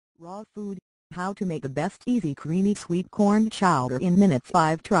Raw food, how to make the best easy creamy sweet corn chowder in minutes.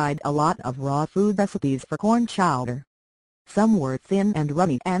 I've tried a lot of raw food recipes for corn chowder. Some were thin and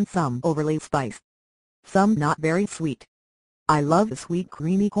runny and some overly spiced. Some not very sweet. I love the sweet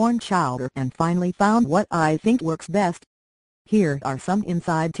creamy corn chowder and finally found what I think works best. Here are some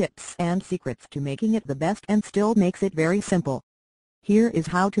inside tips and secrets to making it the best and still makes it very simple. Here is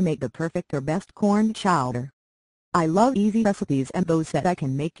how to make the perfect or best corn chowder. I love easy recipes and those that I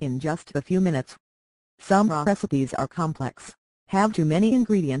can make in just a few minutes. Some raw recipes are complex, have too many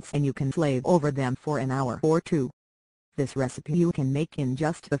ingredients and you can slave over them for an hour or two. This recipe you can make in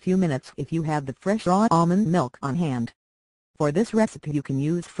just a few minutes if you have the fresh raw almond milk on hand. For this recipe you can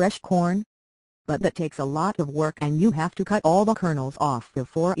use fresh corn, but that takes a lot of work and you have to cut all the kernels off the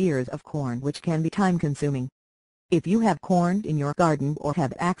 4 ears of corn, which can be time consuming. If you have corn in your garden or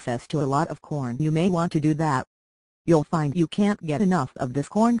have access to a lot of corn, you may want to do that. You'll find you can't get enough of this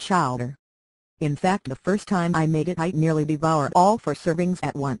corn chowder. In fact, the first time I made it I nearly devoured all 4 servings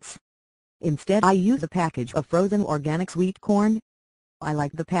at once. Instead I use a package of frozen organic sweet corn. I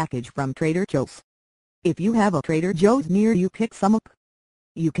like the package from Trader Joe's. If you have a Trader Joe's near you, pick some up.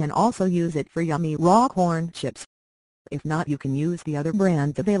 You can also use it for yummy raw corn chips. If not, you can use the other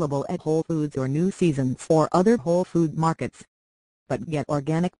brands available at Whole Foods or New Seasons or other whole food markets. But get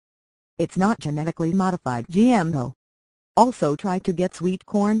organic. It's not genetically modified GMO. Also try to get sweet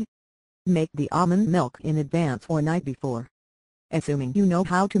corn. Make the almond milk in advance or night before, assuming you know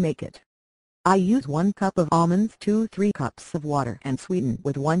how to make it. I use 1 cup of almonds to 3 cups of water and sweeten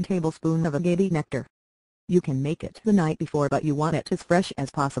with 1 tablespoon of agave nectar. You can make it the night before but you want it as fresh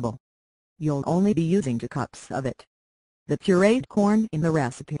as possible. You'll only be using 2 cups of it. The pureed corn in the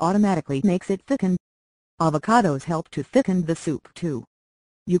recipe automatically makes it thickened. Avocados help to thicken the soup too.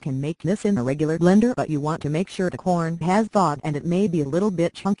 You can make this in a regular blender but you want to make sure the corn has thawed and it may be a little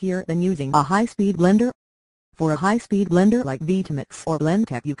bit chunkier than using a high-speed blender. For a high-speed blender like Vitamix or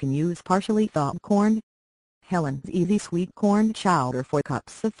Blendtec you can use partially thawed corn. Helen's Easy Sweet Corn Chowder. 4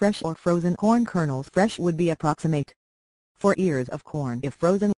 cups of fresh or frozen corn kernels. Fresh would be approximate 4 ears of corn if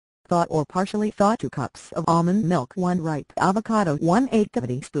frozen. Thawed or partially thawed. 2 cups of almond milk. 1 ripe avocado. 1/8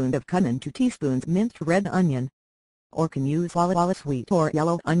 teaspoon of cumin. 2 teaspoons minced red onion. Or can use walla sweet or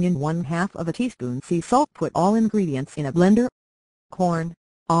yellow onion. 1/2 of a teaspoon sea salt. Put all ingredients in a blender. Corn,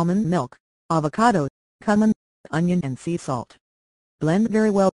 almond milk, avocado, cumin, onion and sea salt. Blend very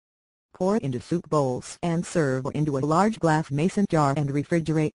well. Pour into soup bowls and serve into a large glass mason jar and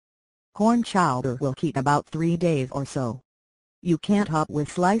refrigerate. Corn chowder will keep about 3 days or so. You can't top with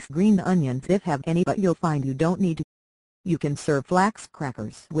sliced green onions if have any, but you'll find you don't need to. You can serve flax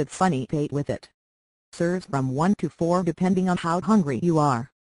crackers with funny bait with it. Serves from 1 to 4 depending on how hungry you are.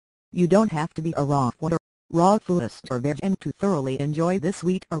 You don't have to be a raw foodist or vegan to thoroughly enjoy this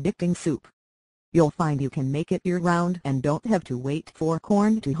sweet addicting soup. You'll find you can make it year-round and don't have to wait for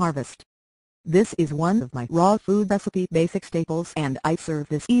corn to harvest. This is one of my raw food recipe basic staples and I serve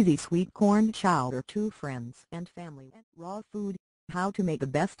this easy sweet corn chowder to friends and family. Raw food, how to make the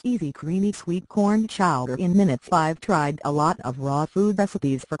best easy creamy sweet corn chowder in minutes. I've tried a lot of raw food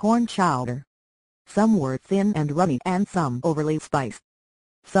recipes for corn chowder. Some were thin and runny and some overly spiced.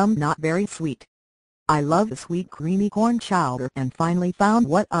 Some not very sweet. I love the sweet creamy corn chowder and finally found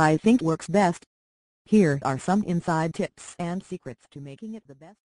what I think works best. Here are some inside tips and secrets to making it the best.